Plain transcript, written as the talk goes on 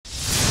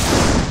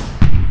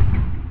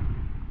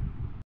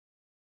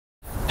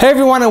Hey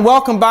everyone, and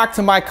welcome back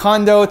to my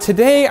condo.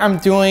 Today I'm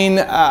doing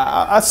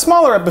a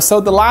smaller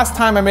episode. The last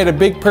time I made a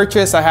big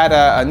purchase, I had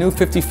a new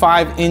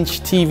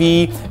 55-inch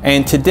TV,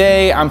 and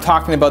today I'm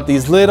talking about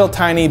these little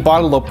tiny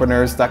bottle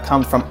openers that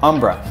come from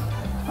Umbra.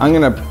 I'm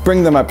gonna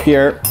bring them up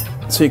here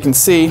so you can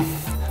see.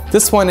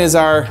 This one is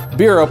our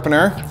beer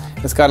opener.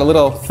 It's got a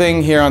little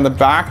thing here on the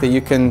back that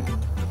you can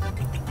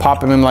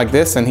pop him in like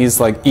this, and he's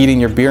like eating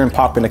your beer and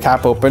popping the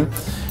cap open.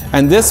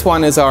 And this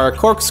one is our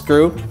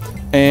corkscrew,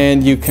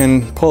 and you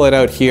can pull it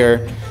out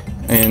here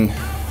and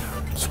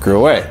screw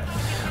away.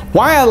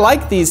 Why I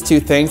like these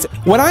two things,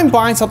 when I'm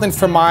buying something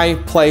for my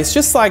place,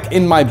 just like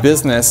in my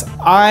business,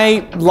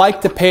 I like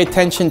to pay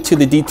attention to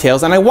the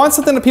details, and I want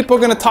something that people are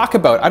gonna talk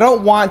about. I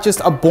don't want just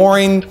a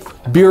boring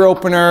beer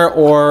opener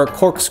or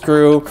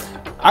corkscrew.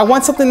 I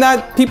want something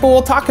that people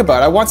will talk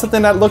about. I want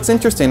something that looks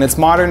interesting. It's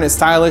modern, it's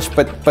stylish,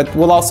 but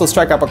will also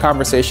strike up a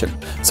conversation.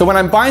 So when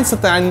I'm buying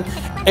something,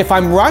 if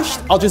I'm rushed,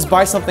 I'll just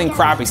buy something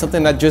crappy,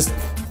 something that just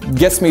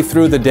gets me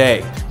through the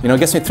day, you know,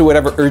 gets me through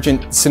whatever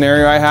urgent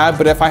scenario I have.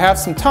 But if I have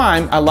some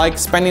time, I like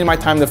spending my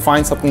time to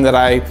find something that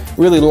I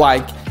really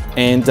like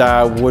and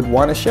would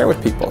want to share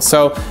with people.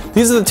 So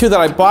these are the two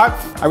that I bought.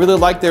 I really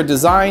like their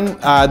design.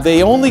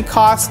 They only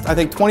cost, I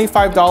think,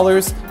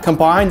 $25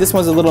 combined. This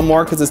one's a little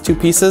more because it's two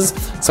pieces.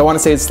 So I want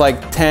to say it's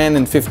like 10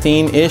 and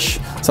 15-ish,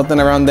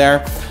 something around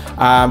there.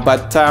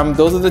 But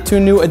those are the two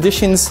new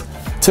additions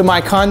to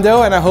my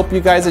condo, and I hope you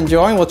guys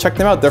enjoy, and we'll check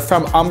them out. They're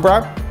from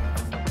Umbra,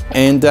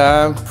 and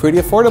pretty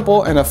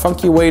affordable and a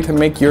funky way to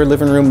make your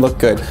living room look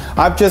good.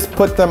 I've just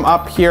put them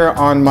up here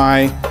on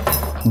my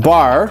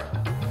bar.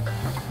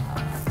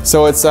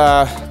 So it's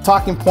a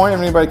talking point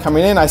of anybody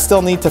coming in. I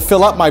still need to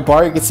fill up my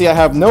bar. You can see I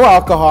have no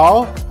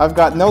alcohol. I've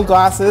got no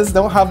glasses.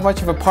 Don't have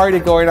much of a party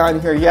going on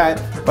here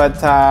yet,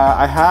 but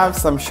I have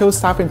some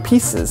show-stopping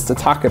pieces to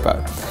talk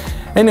about.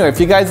 Anyway, if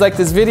you guys like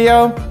this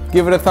video,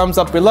 give it a thumbs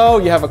up below.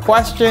 You have a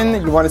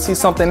question, you want to see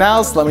something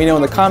else, let me know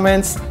in the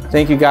comments.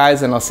 Thank you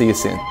guys, and I'll see you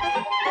soon.